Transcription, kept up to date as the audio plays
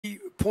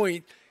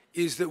point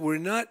is that we're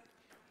not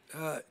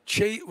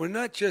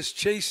just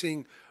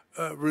chasing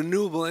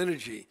renewable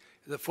energy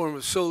in the form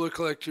of solar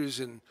collectors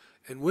and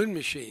wind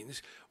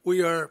machines.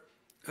 We are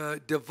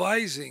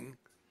devising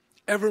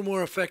ever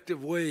more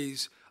effective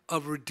ways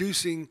of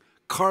reducing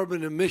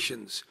carbon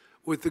emissions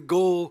with the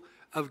goal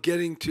of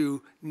getting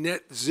to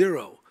net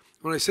zero.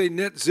 When I say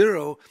net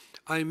zero,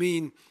 I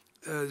mean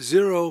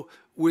zero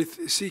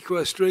with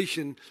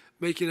sequestration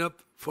making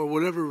up for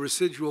whatever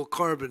residual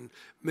carbon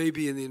may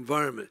be in the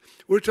environment.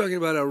 We're talking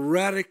about a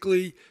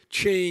radically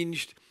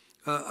changed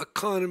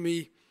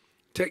economy,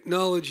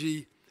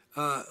 technology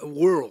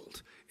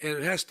world, and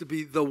it has to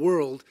be the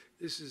world.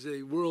 This is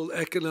a World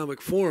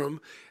Economic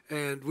Forum,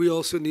 and we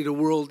also need a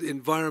World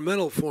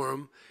Environmental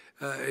Forum,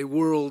 a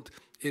World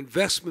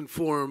Investment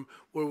Forum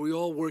where we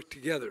all work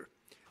together.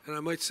 And I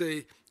might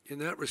say in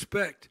that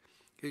respect,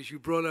 as you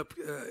brought up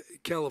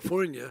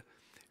California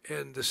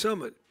and the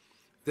summit,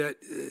 that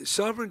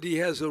sovereignty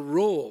has a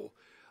role,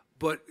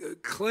 but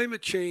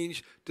climate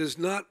change does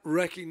not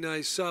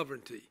recognize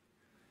sovereignty.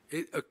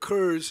 It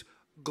occurs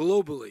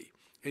globally.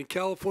 And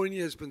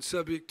California has been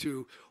subject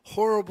to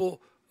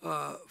horrible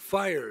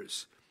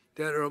fires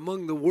that are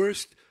among the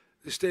worst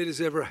the state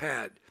has ever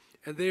had.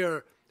 And they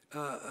are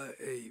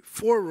a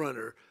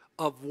forerunner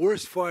of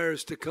worse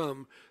fires to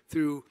come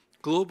through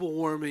global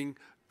warming,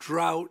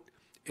 drought,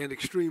 and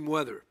extreme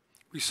weather.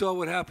 We saw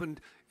what happened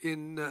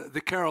in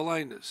the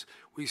Carolinas.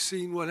 We've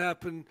seen what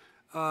happened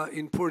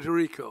in Puerto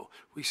Rico.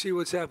 We see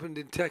what's happened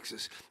in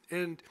Texas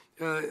and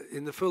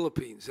in the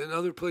Philippines and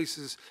other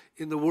places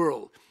in the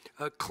world.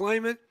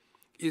 Climate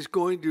is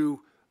going to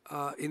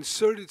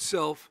insert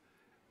itself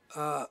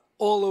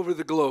all over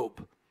the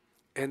globe.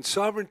 And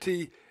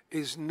sovereignty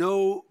is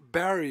no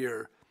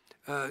barrier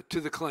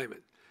to the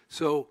climate.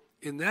 So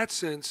in that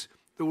sense,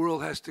 the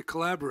world has to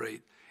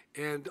collaborate.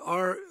 And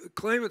our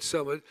climate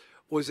summit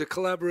was a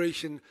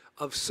collaboration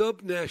of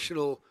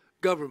subnational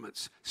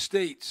governments,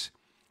 states,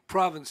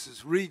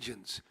 provinces,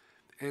 regions,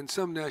 and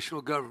some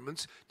national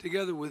governments,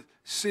 together with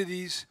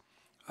cities,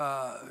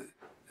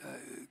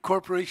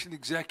 corporation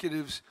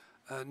executives,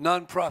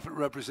 nonprofit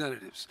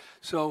representatives.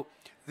 So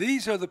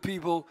these are the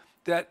people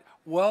that,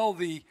 while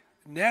the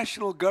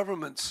national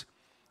governments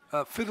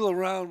fiddle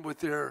around with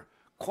their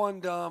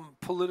quondam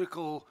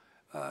political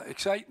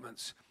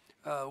excitements,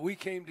 we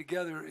came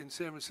together in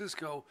San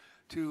Francisco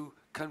to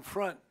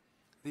confront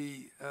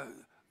the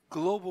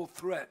global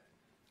threat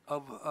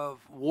of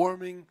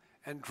warming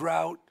and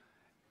drought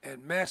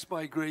and mass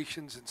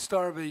migrations and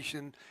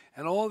starvation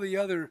and all the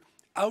other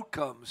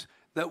outcomes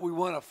that we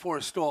want to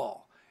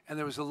forestall. And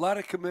there was a lot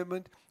of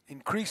commitment,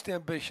 increased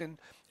ambition,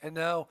 and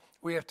now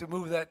we have to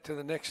move that to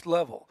the next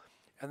level.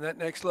 And that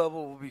next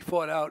level will be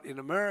fought out in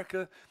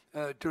America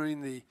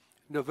during the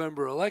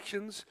November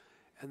elections,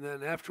 and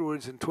then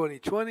afterwards in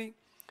 2020,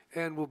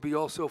 and will be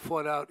also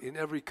fought out in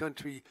every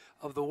country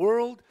of the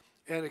world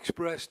and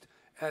expressed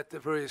at the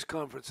various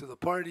conference of the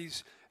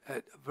parties,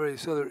 at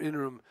various other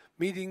interim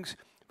meetings.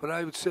 But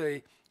I would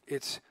say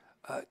it's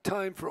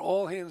time for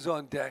all hands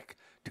on deck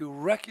to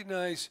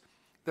recognize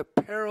the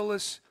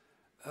perilous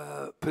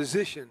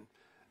position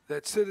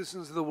that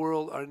citizens of the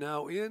world are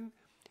now in,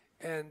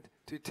 and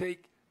to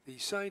take the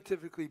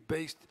scientifically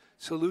based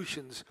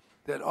solutions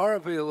that are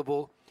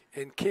available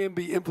and can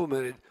be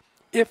implemented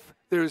if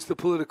there is the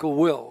political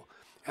will.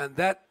 And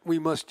that we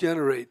must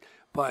generate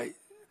by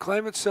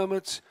climate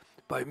summits,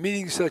 by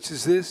meetings such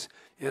as this,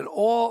 and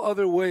all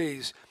other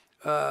ways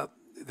that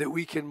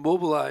we can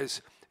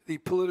mobilize the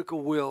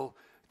political will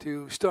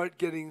to start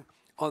getting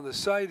on the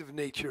side of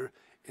nature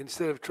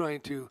instead of trying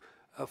to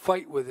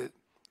fight with it,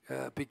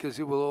 because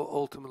it will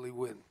ultimately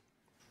win.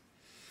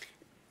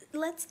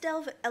 Let's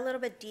delve a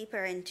little bit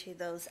deeper into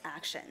those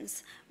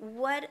actions.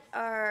 What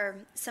are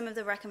some of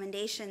the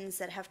recommendations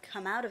that have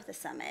come out of the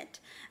summit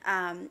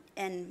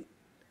and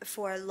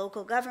for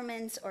local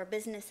governments or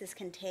businesses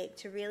can take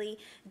to really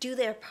do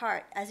their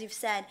part? As you've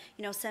said,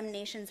 you know, some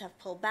nations have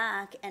pulled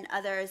back and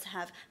others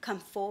have come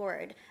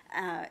forward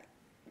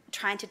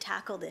trying to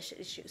tackle this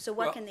issue. So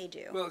what can they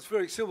do? Well, it's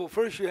very simple.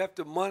 First, you have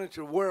to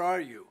monitor where are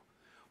you.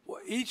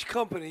 Well, each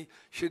company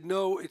should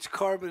know its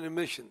carbon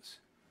emissions,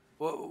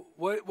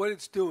 what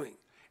it's doing,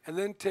 and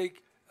then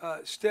take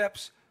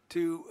steps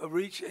to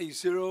reach a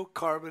zero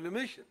carbon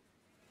emission.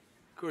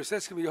 Of course,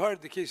 that's going to be hard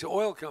in the case of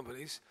oil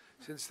companies,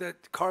 since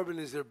that carbon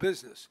is their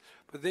business.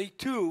 But they,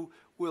 too,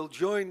 will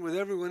join with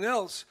everyone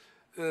else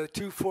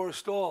to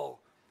forestall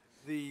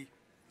the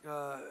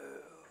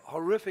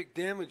horrific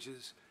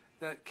damages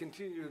that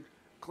continued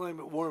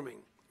climate warming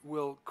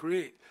will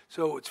create.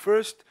 So it's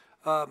first,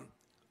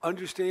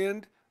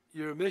 understand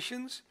your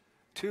emissions.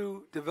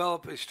 2,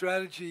 develop a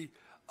strategy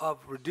of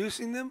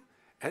reducing them.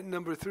 And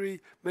number 3,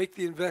 make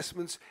the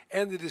investments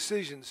and the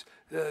decisions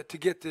to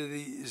get to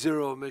the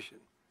zero emission.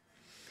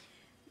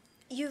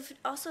 You've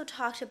also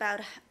talked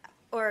about,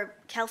 or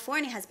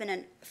California has been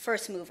a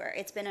first mover.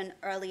 It's been an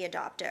early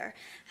adopter.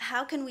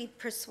 How can we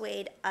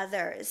persuade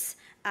others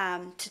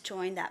to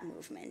join that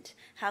movement?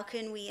 How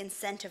can we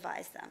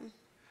incentivize them?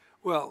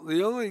 Well,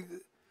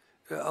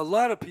 a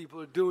lot of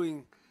people are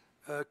doing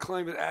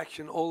climate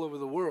action all over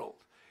the world.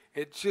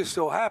 It just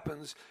so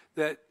happens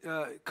that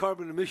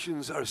carbon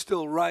emissions are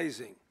still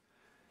rising.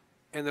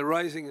 And they're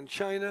rising in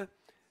China,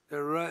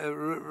 they're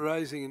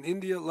rising in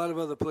India, a lot of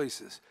other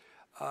places.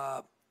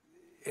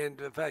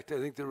 And in fact, I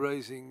think they're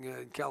rising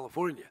in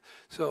California.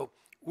 So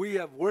we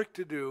have work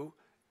to do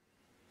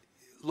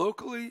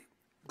locally,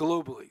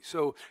 globally.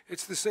 So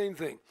it's the same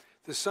thing.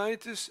 The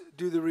scientists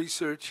do the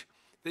research.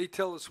 They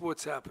tell us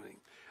what's happening.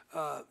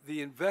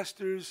 The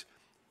investors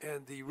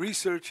and the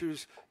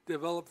researchers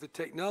develop the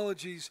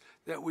technologies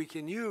that we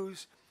can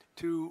use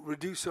to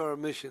reduce our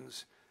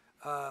emissions.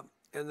 And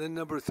then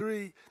number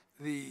three,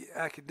 the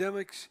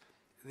academics,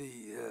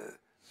 the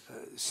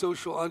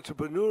social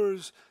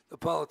entrepreneurs, the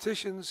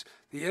politicians,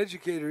 the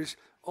educators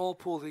all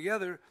pull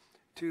together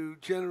to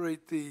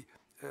generate the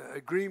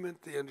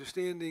agreement, the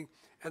understanding,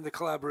 and the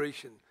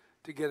collaboration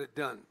to get it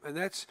done. And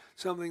that's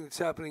something that's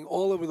happening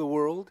all over the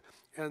world.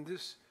 And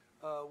this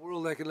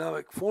World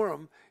Economic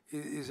Forum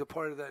is a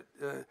part of that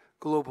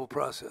global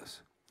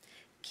process.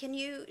 Can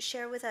you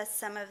share with us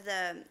some of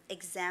the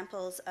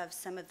examples of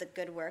some of the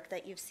good work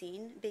that you've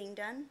seen being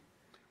done?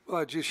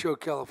 Well, I just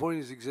showed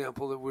California's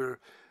example that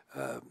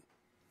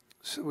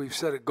we've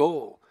set a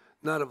goal,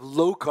 not of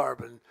low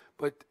carbon,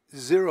 but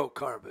zero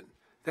carbon.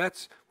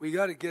 We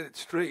got to get it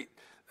straight.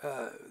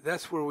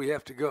 That's where we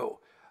have to go.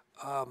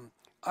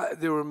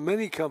 There were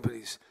many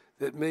companies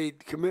that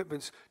made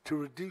commitments to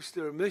reduce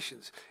their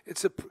emissions.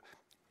 It's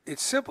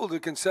simple to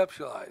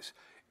conceptualize.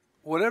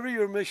 Whatever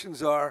your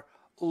emissions are,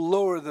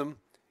 lower them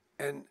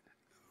and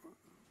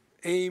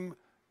aim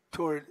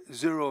toward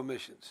zero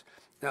emissions.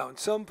 Now, in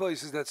some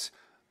places that's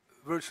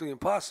virtually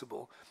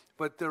impossible,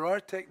 but there are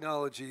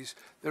technologies,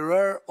 there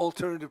are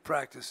alternative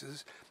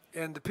practices,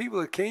 and the people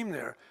that came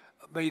there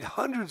made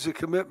hundreds of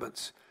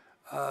commitments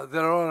that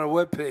are on our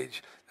webpage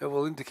that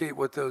will indicate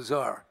what those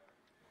are.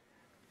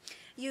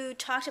 You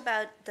talked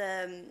about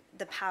the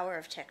power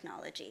of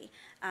technology.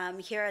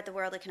 Here at the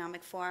World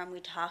Economic Forum,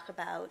 we talk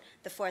about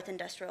the fourth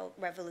industrial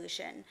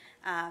revolution,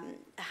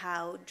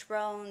 how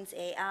drones,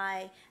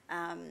 AI,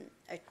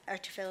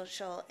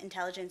 artificial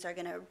intelligence are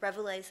going to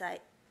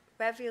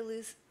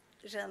revolutionize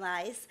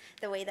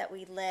the way that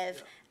we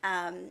live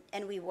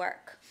and we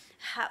work.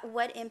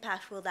 What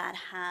impact will that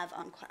have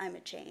on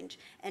climate change?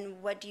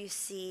 And what do you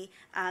see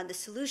the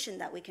solution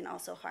that we can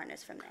also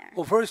harness from there?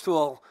 Well, first of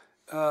all,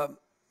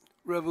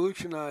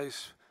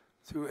 revolutionize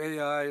through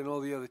AI and all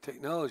the other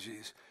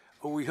technologies.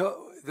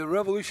 The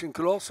revolution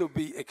could also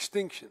be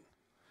extinction.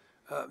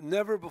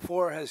 Never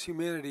before has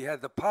humanity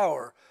had the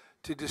power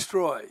to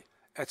destroy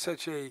at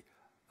such a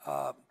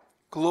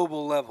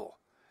global level.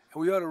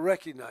 And we ought to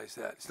recognize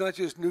that. It's not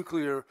just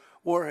nuclear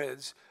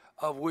warheads,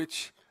 of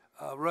which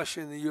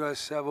Russia and the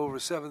U.S. have over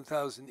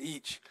 7,000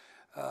 each,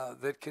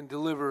 that can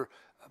deliver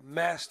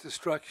mass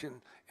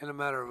destruction in a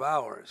matter of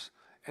hours.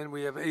 And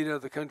we have 8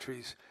 other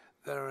countries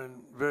that are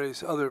in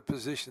various other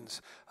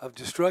positions of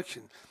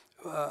destruction.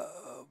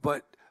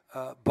 But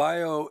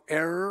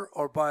bio-error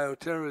or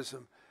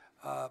bioterrorism,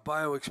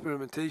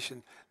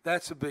 bioexperimentation,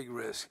 that's a big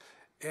risk.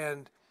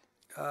 And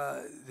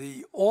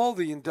all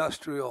the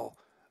industrial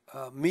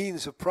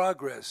means of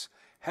progress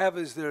have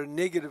as their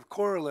negative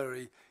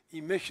corollary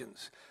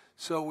emissions.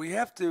 So we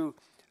have to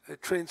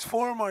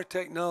transform our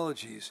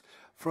technologies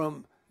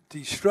from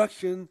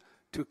destruction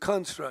to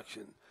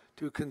construction,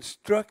 to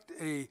construct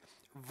a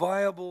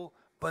viable,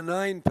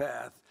 benign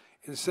path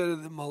instead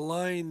of the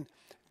malign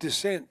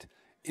descent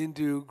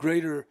into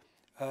greater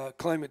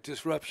climate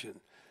disruption.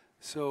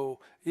 So,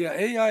 yeah,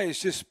 AI is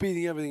just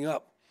speeding everything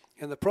up.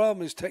 And the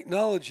problem is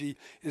technology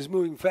is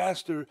moving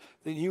faster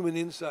than human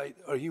insight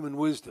or human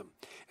wisdom.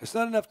 It's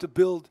not enough to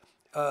build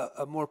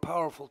a more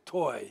powerful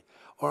toy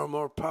or a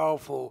more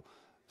powerful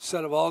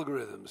set of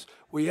algorithms.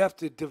 We have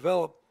to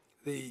develop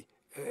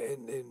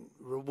and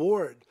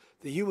reward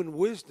the human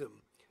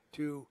wisdom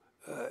to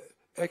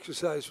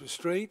exercise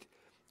restraint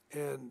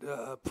and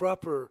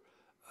proper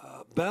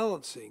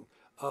balancing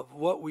of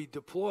what we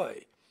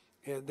deploy.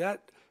 And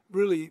that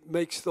really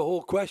makes the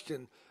whole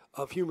question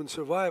of human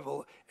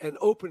survival an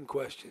open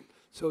question.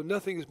 So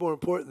nothing is more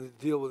important than to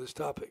deal with this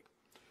topic.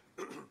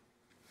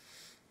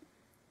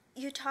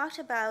 You talked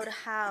about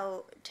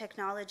how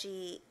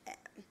technology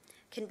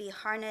can be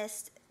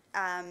harnessed,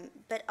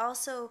 but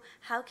also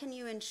how can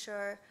you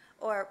ensure,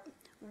 or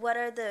what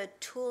are the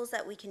tools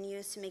that we can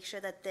use to make sure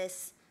that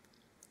this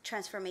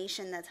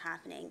transformation that's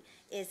happening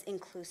is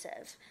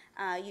inclusive?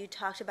 You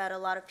talked about a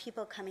lot of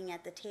people coming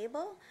at the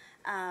table,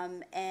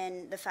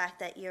 and the fact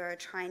that you're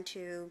trying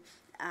to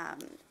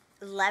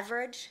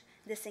leverage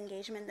this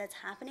engagement that's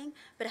happening,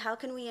 but how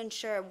can we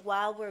ensure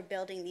while we're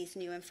building these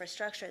new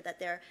infrastructure that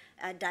they're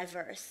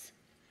diverse?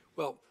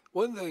 Well,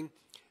 one thing,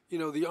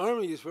 the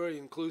Army is very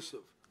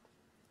inclusive,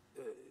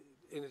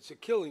 and it's a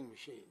killing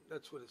machine.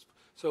 That's what it's.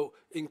 So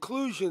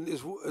inclusion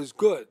is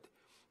good,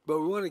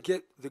 but we want to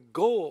get the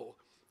goal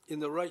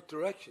in the right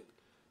direction.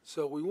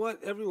 So we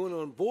want everyone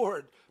on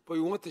board, but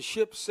we want the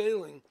ship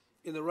sailing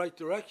in the right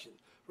direction.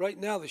 Right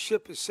now, the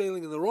ship is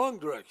sailing in the wrong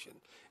direction,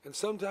 and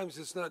sometimes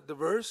it's not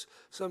diverse,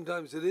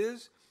 sometimes it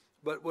is,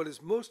 But what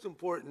is most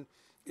important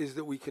is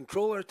that we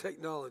control our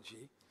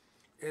technology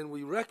and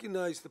we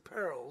recognize the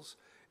perils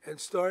and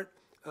start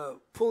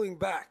pulling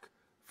back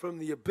from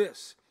the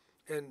abyss.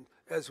 And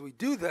as we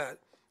do that,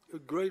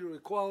 greater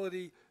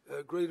equality,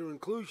 greater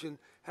inclusion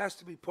has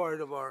to be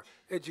part of our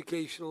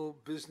educational,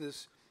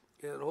 business,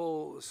 and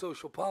whole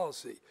social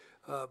policy.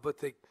 But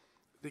the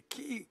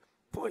key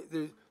point,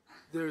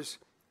 there's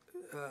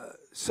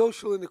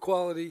social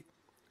inequality,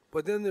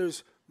 but then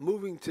there's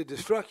moving to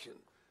destruction.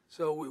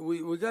 So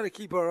we got to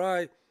keep our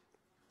eye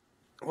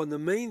on the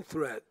main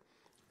threat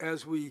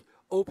as we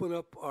open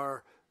up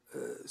our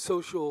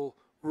social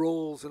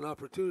roles and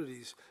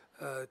opportunities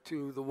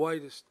to the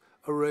widest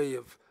array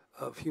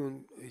of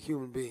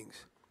human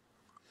beings.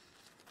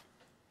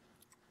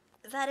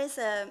 That is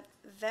a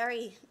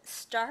very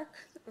stark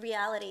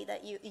reality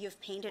that you've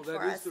painted Well,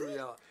 for that us. is the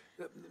reality.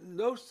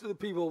 Most of the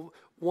people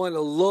want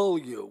to lull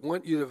you,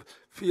 want you to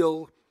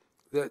feel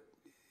that,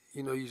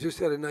 you just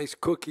had a nice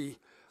cookie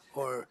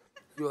or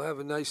you'll have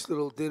a nice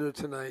little dinner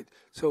tonight,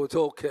 so it's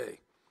okay.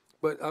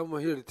 But I'm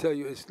here to tell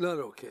you it's not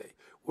okay.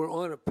 We're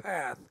on a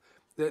path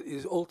that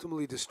is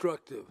ultimately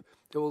destructive,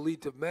 that will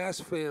lead to mass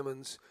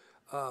famines,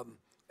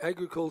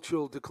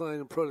 agricultural decline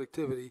in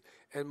productivity,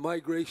 and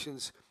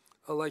migrations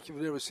like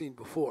you've never seen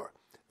before.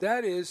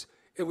 That is,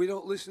 if we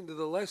don't listen to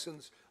the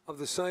lessons of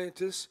the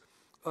scientists,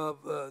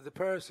 of the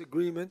Paris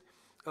Agreement,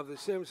 of the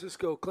San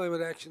Francisco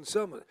Climate Action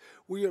Summit.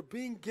 We are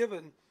being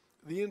given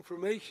the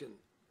information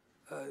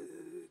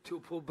to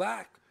pull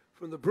back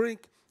from the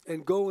brink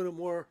and go in a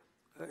more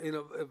in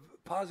a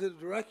positive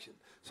direction.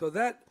 So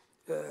that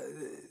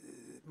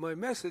my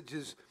message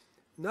is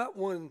not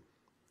one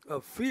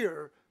of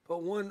fear,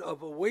 but one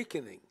of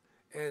awakening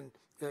and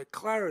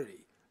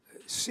clarity,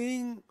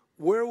 seeing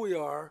where we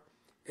are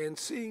and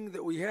seeing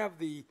that we have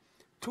the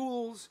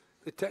tools,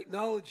 the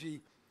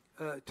technology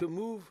to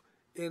move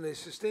in a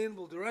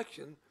sustainable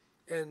direction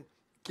and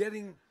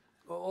getting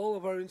all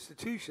of our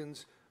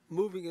institutions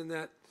moving in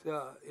that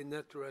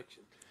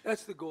direction.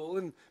 That's the goal,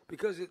 and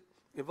because it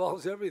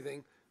involves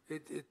everything,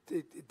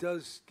 it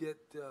does get.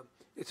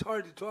 It's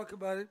hard to talk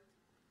about it.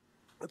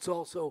 It's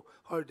also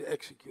hard to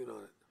execute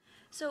on it.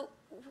 So,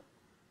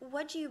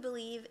 what do you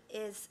believe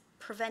is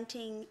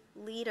preventing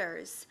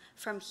leaders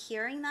from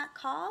hearing that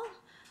call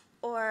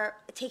or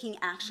taking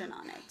action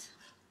on it?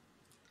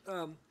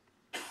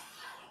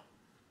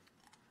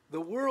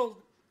 The world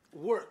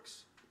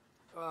works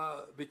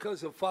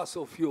because of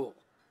fossil fuel.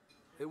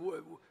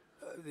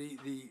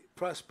 The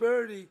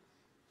prosperity,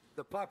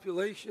 the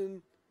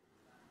population,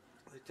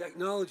 the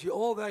technology,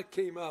 all that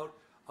came out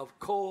of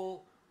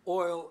coal,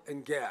 oil,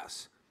 and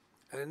gas.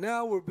 And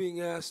now we're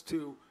being asked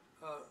to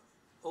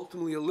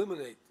ultimately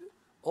eliminate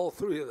all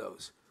three of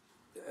those.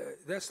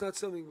 That's not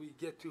something we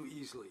get to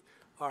easily.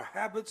 Our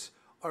habits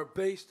are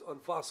based on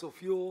fossil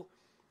fuel,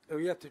 and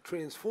we have to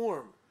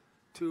transform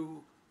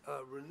to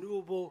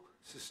renewable,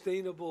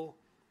 sustainable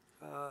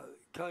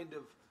kind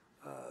of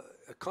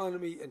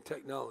economy and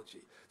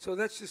technology. So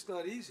that's just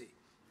not easy.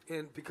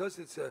 And because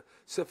it's a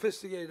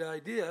sophisticated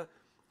idea,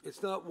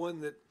 it's not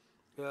one that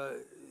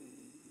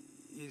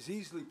is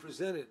easily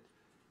presented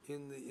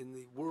in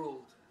the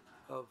world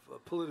of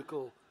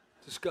political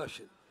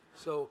discussion.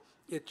 So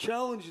it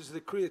challenges the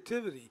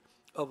creativity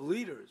of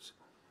leaders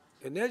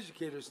and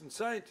educators and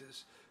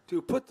scientists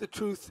to put the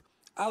truth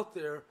out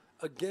there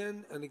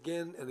again and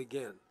again and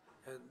again.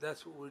 And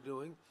that's what we're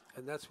doing,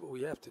 and that's what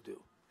we have to do.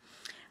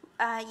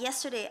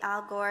 Yesterday,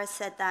 Al Gore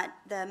said that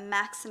the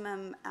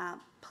maximum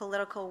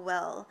political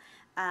will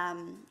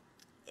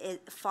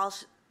it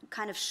falls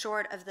kind of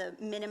short of the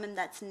minimum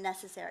that's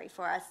necessary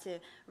for us to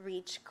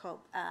reach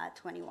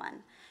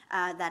COP21.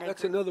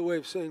 That's another way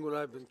of saying what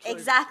I've been trying.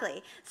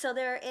 Exactly. So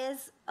there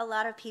is a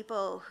lot of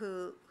people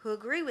who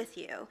agree with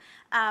you.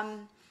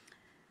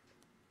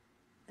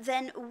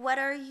 Then what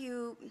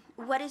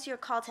is your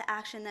call to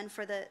action then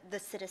for the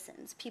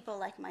citizens, people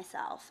like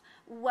myself?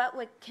 What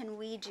can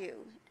we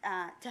do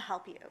to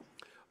help you?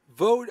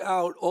 Vote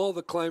out all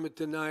the climate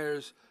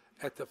deniers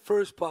at the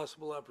first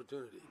possible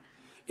opportunity.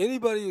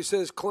 Anybody who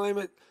says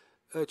climate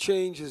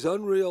change is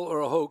unreal or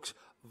a hoax,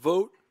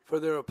 vote for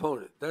their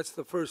opponent. That's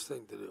the first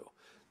thing to do.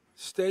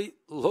 State,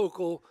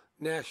 local,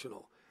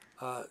 national.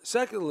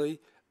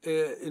 Secondly,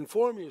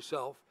 inform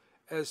yourself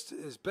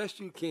as best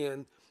you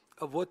can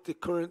of what the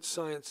current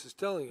science is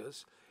telling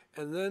us,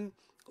 and then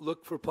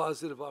look for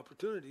positive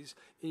opportunities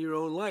in your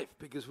own life,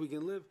 because we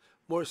can live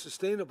more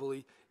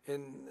sustainably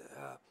in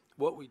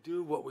what we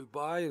do, what we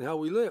buy, and how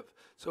we live.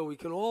 So we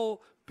can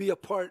all be a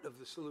part of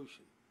the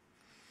solution.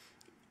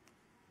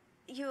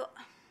 You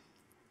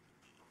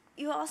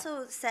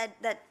also said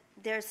that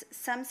there's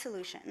some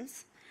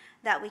solutions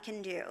that we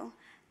can do,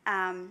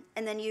 and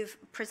then you've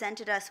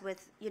presented us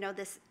with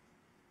this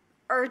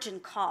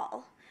urgent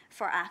call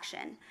for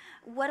action.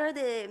 What are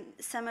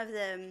some of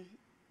the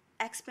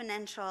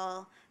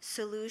exponential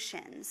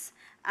solutions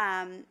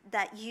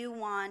that you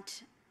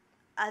want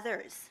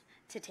others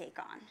to take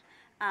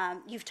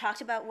on? You've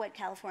talked about what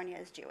California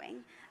is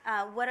doing.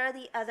 What are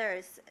the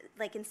others,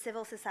 like in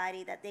civil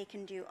society, that they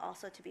can do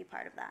also to be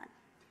part of that?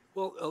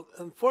 Well,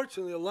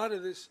 unfortunately, a lot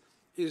of this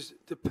is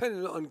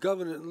dependent on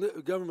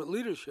government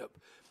leadership.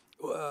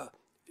 Uh,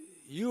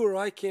 you or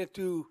I can't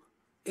do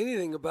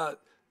anything about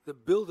the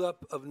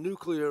buildup of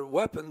nuclear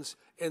weapons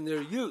and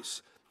their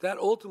use. That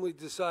ultimately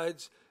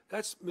decides,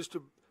 that's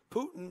Mr.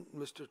 Putin,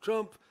 Mr.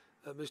 Trump,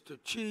 Mr.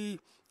 Xi,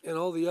 and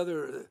all the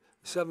other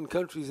 7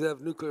 countries that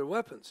have nuclear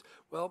weapons.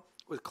 Well,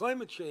 with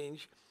climate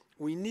change,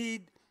 we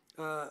need,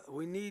 for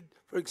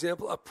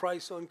example, a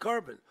price on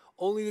carbon.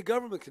 Only the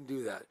government can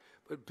do that,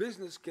 but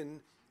business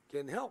can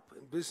help,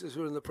 and business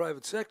are in the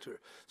private sector.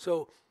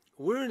 So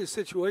we're in a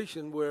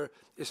situation where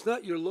it's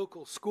not your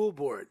local school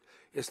board,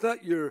 it's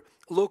not your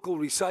local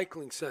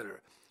recycling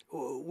center.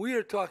 We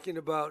are talking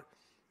about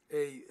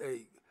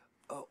a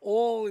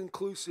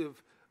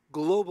all-inclusive,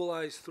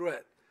 globalized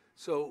threat.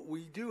 So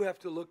we do have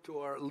to look to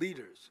our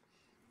leaders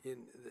in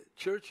the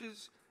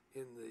churches,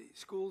 in the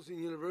schools and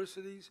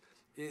universities,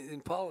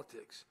 in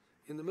politics,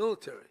 in the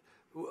military.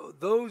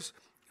 Those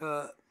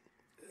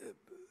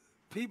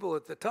people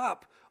at the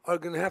top are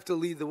going to have to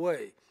lead the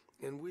way,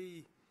 and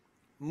we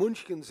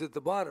munchkins at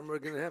the bottom are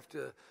going to have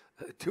to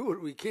do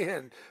what we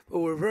can. But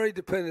we're very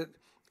dependent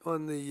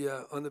on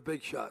the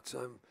big shots.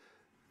 I'm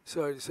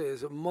sorry to say,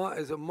 as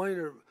a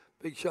minor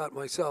big shot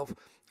myself,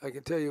 I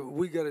can tell you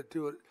we got to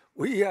do it.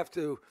 We have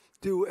to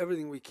do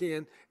everything we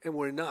can, and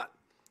we're not.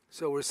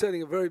 So we're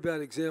setting a very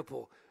bad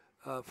example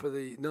for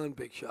the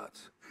non-big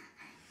shots.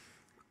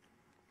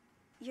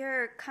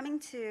 You're coming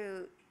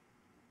to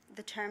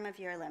the term of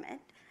your limit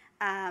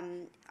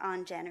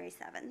on January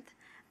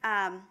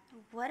 7th.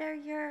 What are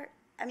your,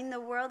 I mean, the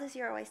world is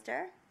your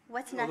oyster.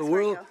 What's next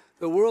for you?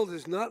 The world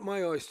is not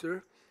my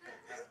oyster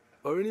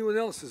or anyone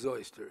else's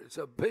oyster. It's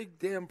a big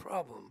damn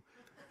problem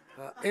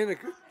and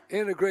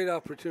a great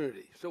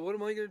opportunity. So what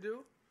am I going to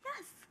do?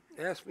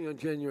 Yes. Ask me on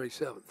January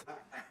 7th.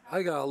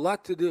 I got a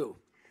lot to do.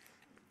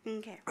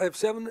 Okay. I have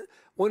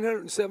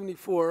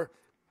 174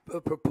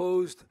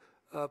 proposed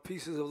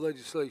pieces of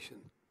legislation.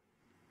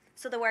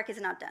 So the work is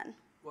not done.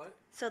 What?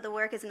 So the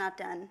work is not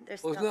done.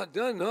 There's Well, it's not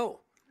done, no.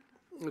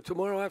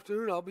 Tomorrow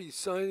afternoon, I'll be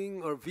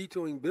signing or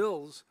vetoing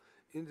bills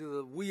into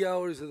the wee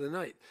hours of the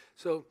night.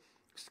 So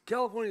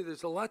California,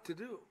 there's a lot to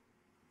do.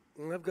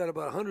 And I've got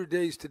about 100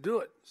 days to do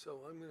it. So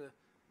I'm going to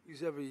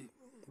use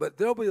but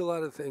there'll be a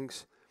lot of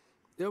things.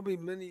 There'll be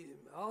many,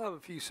 I'll have a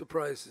few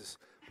surprises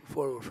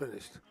before we're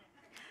finished.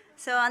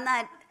 So on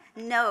that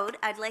note,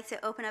 I'd like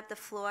to open up the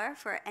floor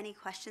for any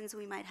questions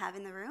we might have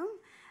in the room.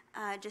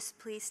 Just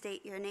please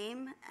state your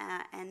name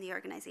and the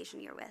organization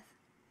you're with.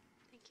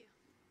 Thank you.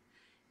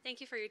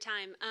 Thank you for your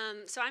time.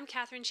 So I'm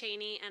Catherine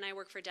Cheney, and I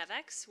work for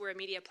DevEx. We're a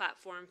media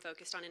platform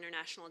focused on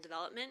international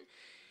development.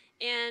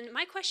 And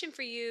my question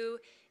for you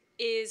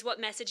is what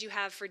message you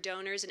have for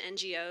donors and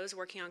NGOs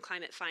working on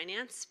climate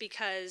finance,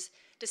 because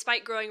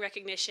despite growing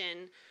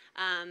recognition,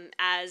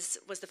 as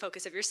was the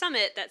focus of your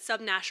summit, that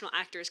subnational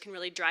actors can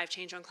really drive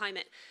change on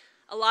climate,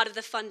 a lot of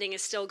the funding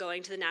is still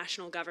going to the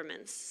national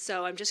governments.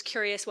 So I'm just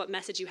curious what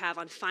message you have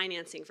on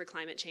financing for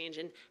climate change,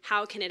 and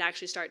how can it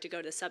actually start to go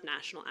to the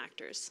subnational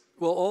actors?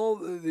 Well, all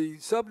the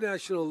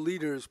subnational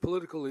leaders,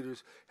 political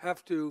leaders,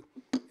 have to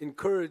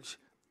encourage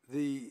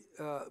the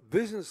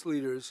business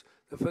leaders,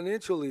 the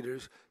financial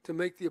leaders, to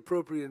make the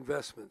appropriate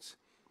investments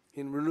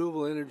in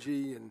renewable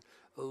energy and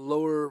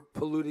lower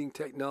polluting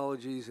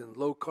technologies and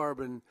low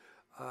carbon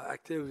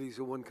activities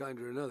of one kind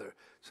or another.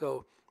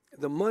 So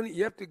the money,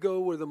 you have to go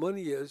where the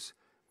money is,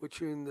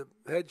 which are in the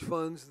hedge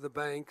funds, the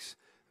banks,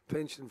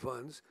 pension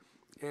funds,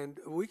 and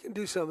we can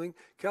do something.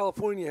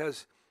 California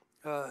has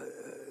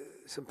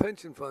some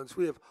pension funds.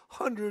 We have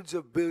hundreds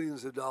of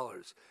billions of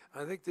dollars.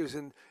 I think there's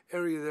an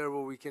area there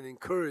where we can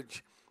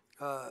encourage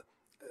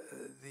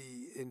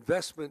the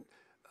investment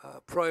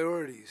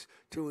priorities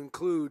to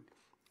include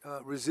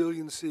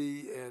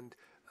resiliency and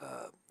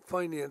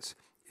finance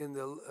in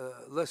the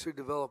lesser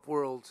developed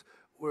worlds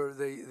where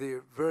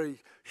they're very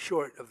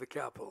short of the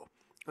capital.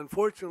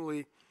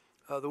 Unfortunately,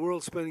 the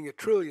world's spending $1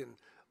 trillion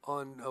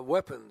on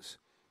weapons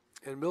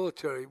and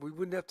military. We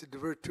wouldn't have to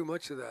divert too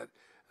much of that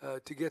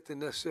to get the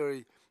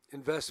necessary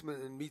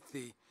investment and meet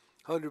the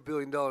 $100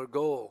 billion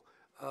goal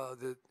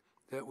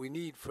that we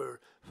need for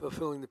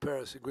fulfilling the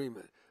Paris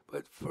Agreement.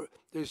 But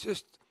there's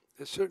just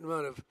a certain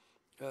amount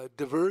of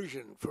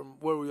diversion from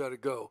where we ought to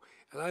go.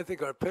 And I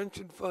think our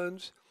pension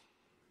funds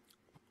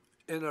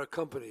and our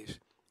companies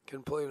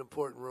can play an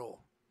important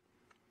role.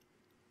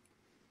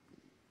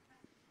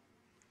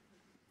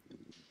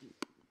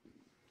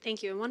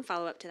 Thank you. And one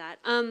follow-up to that.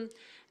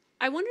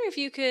 I wonder if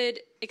you could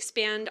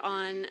expand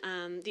on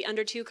the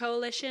Under 2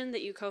 Coalition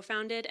that you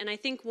co-founded. And I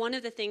think one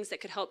of the things that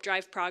could help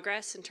drive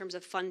progress in terms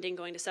of funding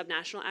going to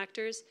subnational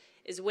actors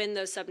is when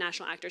those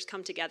subnational actors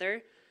come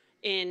together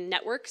in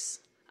networks.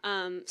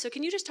 So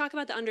can you just talk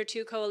about the Under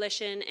 2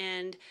 Coalition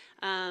and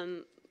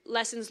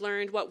lessons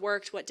learned, what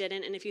worked, what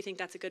didn't, and if you think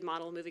that's a good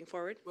model moving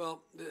forward?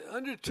 Well, the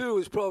Under 2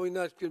 is probably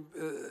not good.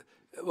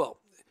 Well,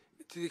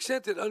 to the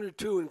extent that Under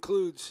 2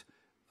 includes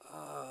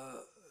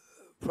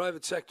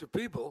private sector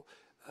people,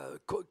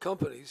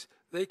 companies,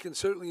 they can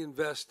certainly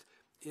invest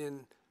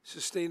in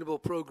sustainable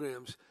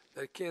programs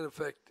that can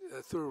affect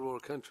third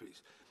world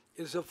countries.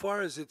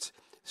 Insofar as it's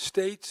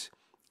states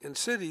and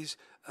cities,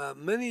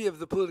 many of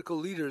the political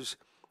leaders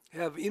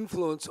have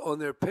influence on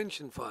their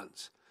pension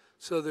funds.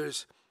 So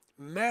there's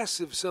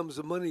massive sums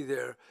of money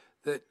there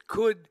that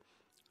could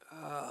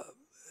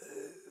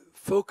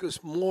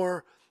focus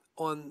more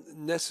on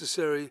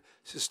necessary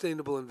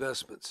sustainable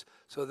investments.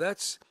 So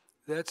that's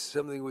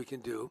something we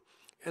can do.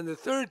 And the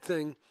third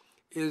thing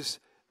is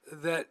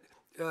that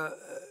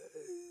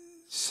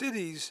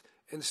cities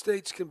and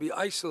states can be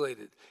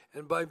isolated.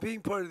 And by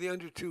being part of the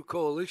Under 2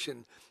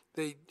 coalition,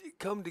 they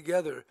come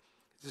together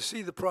to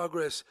see the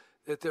progress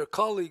that their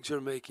colleagues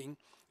are making,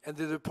 and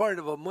that they're part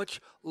of a much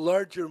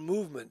larger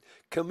movement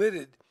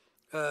committed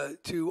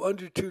to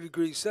under 2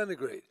 degrees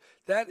centigrade.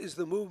 That is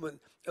the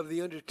movement of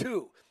the Under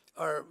 2.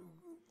 Our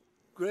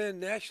grand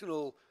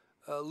national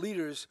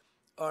leaders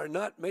are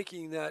not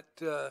making that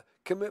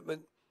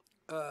commitment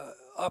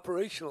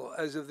operational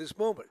as of this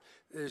moment.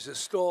 There's a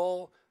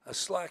stall, a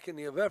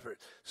slackening of effort.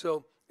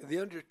 So the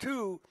Under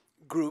 2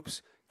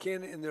 groups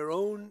can, in their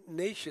own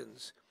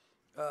nations,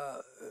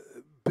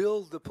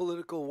 build the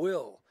political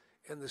will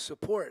and the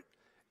support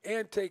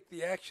and take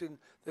the action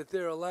that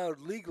they're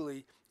allowed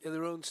legally in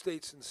their own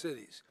states and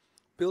cities.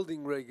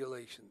 Building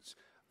regulations,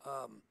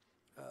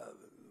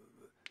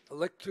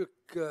 electric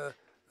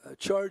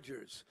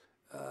chargers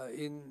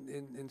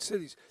in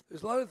cities.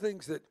 There's a lot of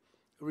things that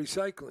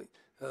recycling,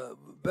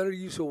 better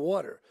use of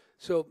water.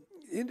 So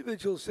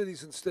individual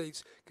cities and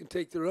states can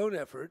take their own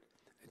effort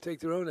and take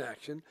their own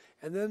action,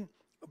 and then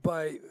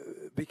by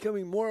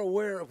becoming more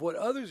aware of what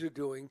others are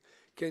doing,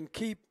 can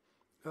keep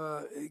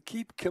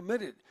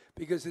committed,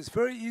 because it's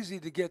very easy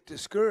to get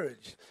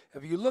discouraged.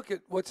 If you look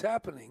at what's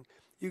happening,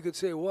 you could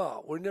say,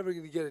 wow, we're never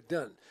going to get it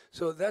done.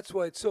 So that's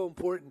why it's so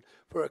important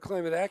for a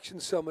climate action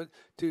summit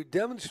to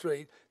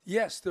demonstrate,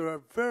 yes, there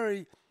are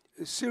very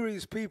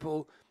serious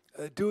people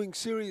doing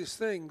serious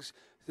things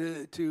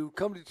to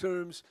come to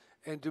terms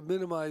and to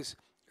minimize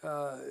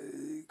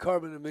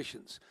carbon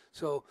emissions.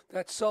 So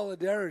that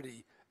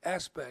solidarity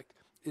aspect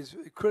is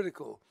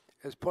critical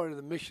as part of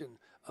the mission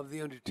of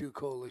the Under 2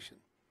 coalition.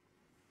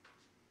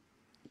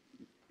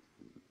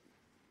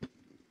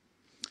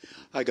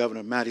 Hi,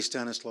 Governor. Matty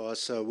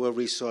Stanislaus, World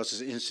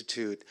Resources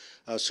Institute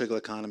Circular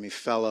Economy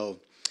Fellow.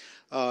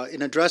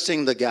 In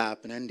addressing the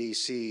gap in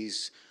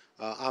NDC's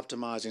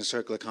optimizing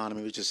circular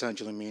economy, which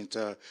essentially means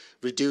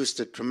reduce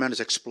the tremendous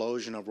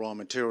explosion of raw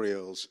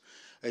materials,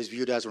 is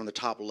viewed as one of the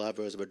top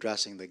levers of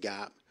addressing the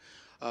gap.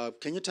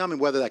 Can you tell me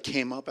whether that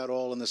came up at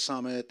all in the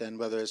summit, and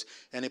whether there's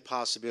any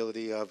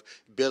possibility of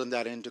building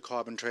that into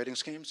carbon trading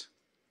schemes?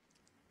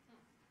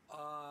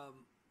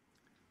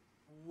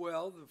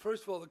 Well,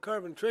 first of all, the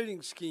carbon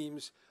trading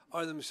schemes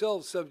are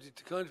themselves subject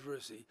to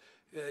controversy.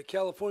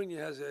 California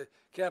has a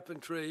cap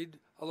and trade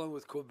along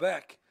with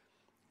Quebec,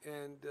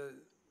 and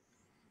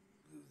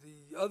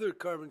the other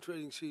carbon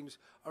trading schemes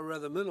are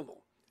rather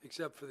minimal,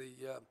 except for the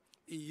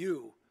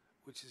EU,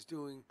 which is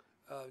doing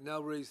now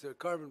raised their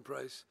carbon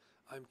price,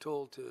 I'm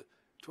told, to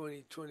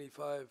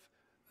 25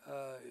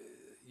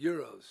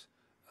 euros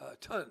a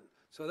ton.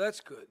 So that's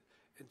good.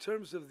 In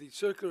terms of the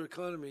circular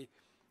economy,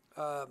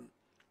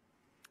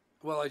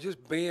 well, I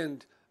just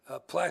banned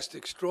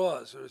plastic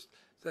straws.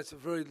 That's a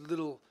very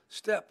little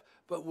step,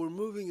 but we're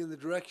moving in the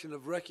direction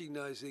of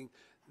recognizing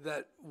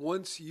that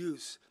once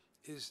use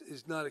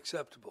is not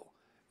acceptable.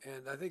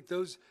 And I think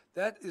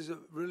that is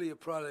really a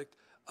product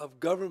of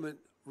government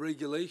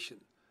regulation.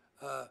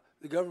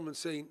 The government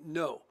saying,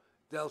 no,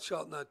 thou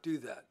shalt not do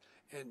that,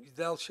 and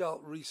thou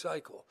shalt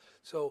recycle.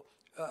 So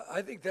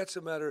I think that's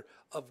a matter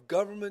of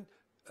government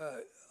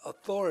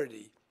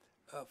authority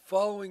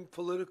following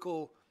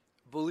political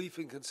belief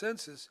and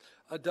consensus,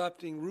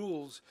 adopting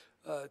rules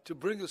to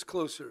bring us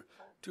closer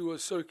to a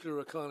circular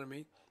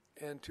economy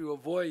and to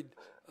avoid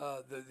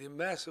the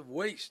massive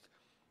waste.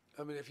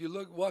 I mean, if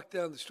you walk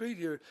down the street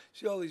here,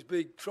 see all these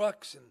big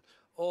trucks and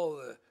all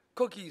the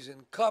cookies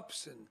and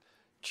cups and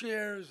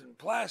chairs and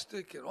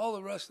plastic and all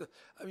the rest of it.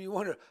 I mean, you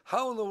wonder,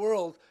 how in the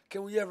world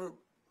can we ever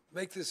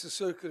make this a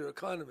circular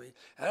economy?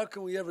 How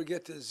can we ever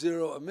get to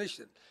zero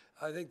emission?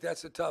 I think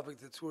that's a topic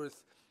that's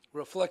worth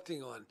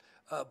reflecting on.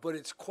 But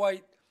it's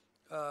quite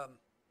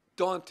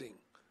daunting,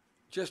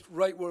 just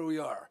right where we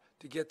are,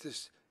 to get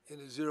this in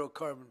a zero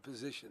carbon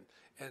position.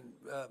 And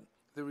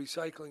the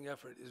recycling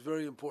effort is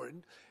very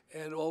important.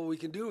 And all we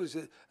can do is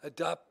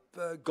adopt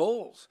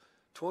goals,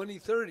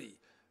 2030,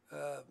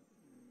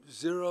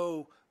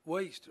 zero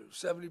waste or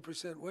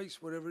 70%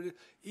 waste, whatever it is.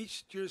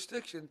 Each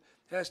jurisdiction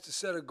has to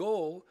set a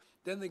goal.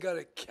 Then they got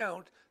to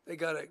count. They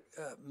got to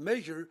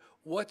measure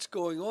what's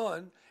going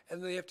on,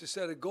 and they have to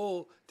set a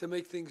goal to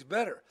make things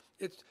better.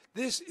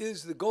 This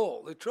is the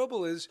goal. The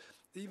trouble is,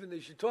 even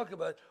as you talk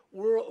about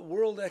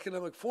World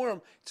Economic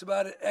Forum, it's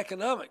about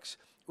economics.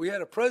 We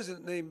had a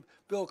president named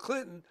Bill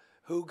Clinton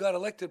who got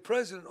elected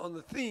president on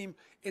the theme,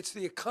 it's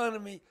the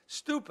economy,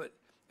 stupid.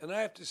 And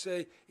I have to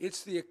say,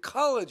 it's the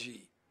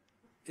ecology.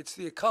 It's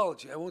the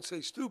ecology. I won't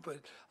say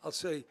stupid. I'll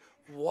say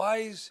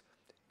wise,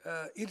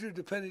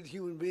 interdependent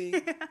human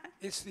being.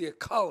 It's the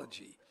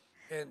ecology.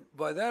 And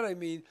by that I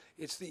mean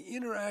it's the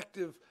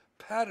interactive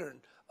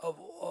pattern of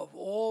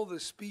all the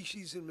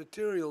species and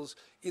materials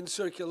in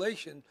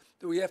circulation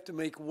that we have to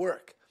make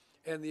work.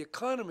 And the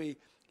economy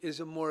is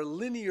a more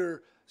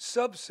linear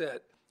subset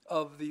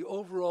of the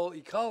overall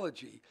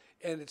ecology,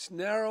 and it's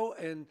narrow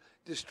and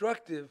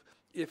destructive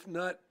if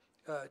not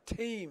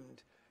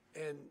tamed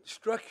and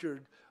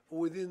structured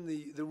within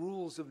the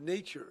rules of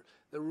nature,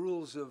 the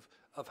rules of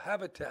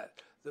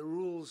habitat, the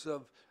rules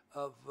of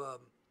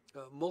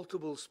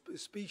multiple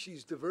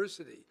species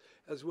diversity,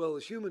 as well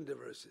as human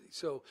diversity.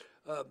 So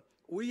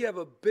we have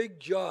a big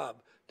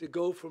job to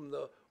go from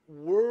the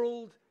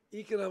World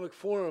Economic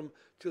Forum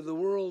to the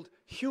World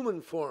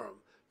Human Forum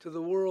to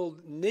the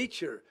World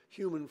Nature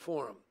Human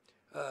Forum.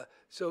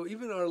 So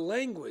even our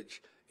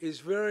language is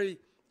very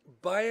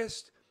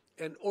biased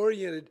and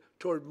oriented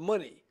toward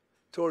money,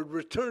 toward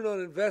return on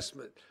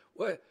investment.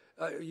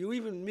 You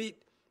even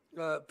meet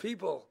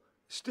people,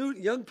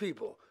 young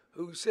people,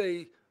 who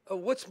say, oh,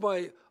 "What's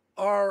my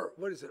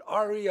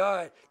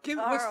REI?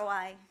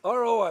 ROI.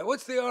 ROI.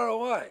 What's the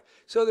ROI?"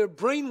 So they're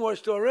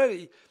brainwashed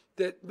already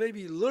that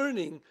maybe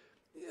learning.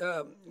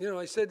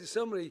 I said to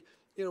somebody,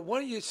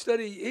 why don't you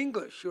study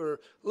English or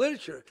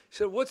literature? He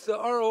said, "What's the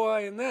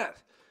ROI in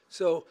that?"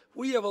 So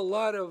we have a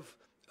lot of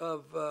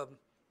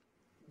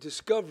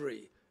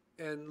discovery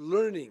and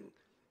learning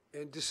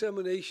and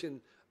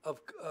dissemination of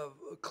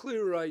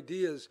clearer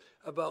ideas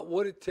about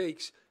what it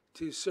takes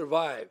to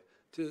survive,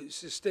 to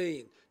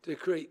sustain, to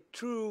create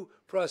true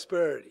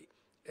prosperity.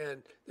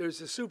 And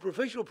there's a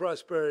superficial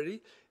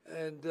prosperity,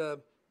 and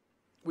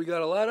we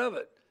got a lot of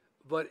it,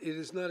 but it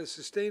is not a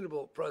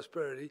sustainable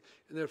prosperity,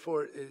 and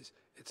therefore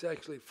it's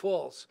actually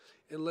false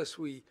unless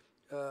we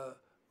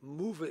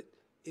move it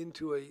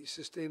into a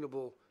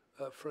sustainable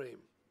frame.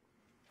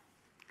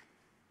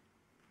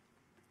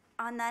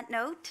 On that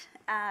note,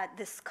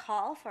 this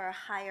call for a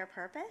higher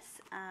purpose,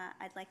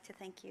 I'd like to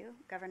thank you,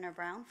 Governor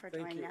Brown, for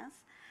Thank joining you.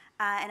 us.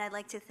 And I'd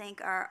like to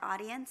thank our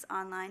audience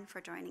online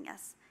for joining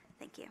us.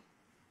 Thank you.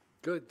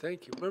 Good,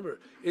 thank you. Remember,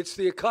 it's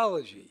the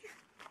ecology,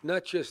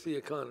 not just the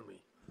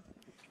economy.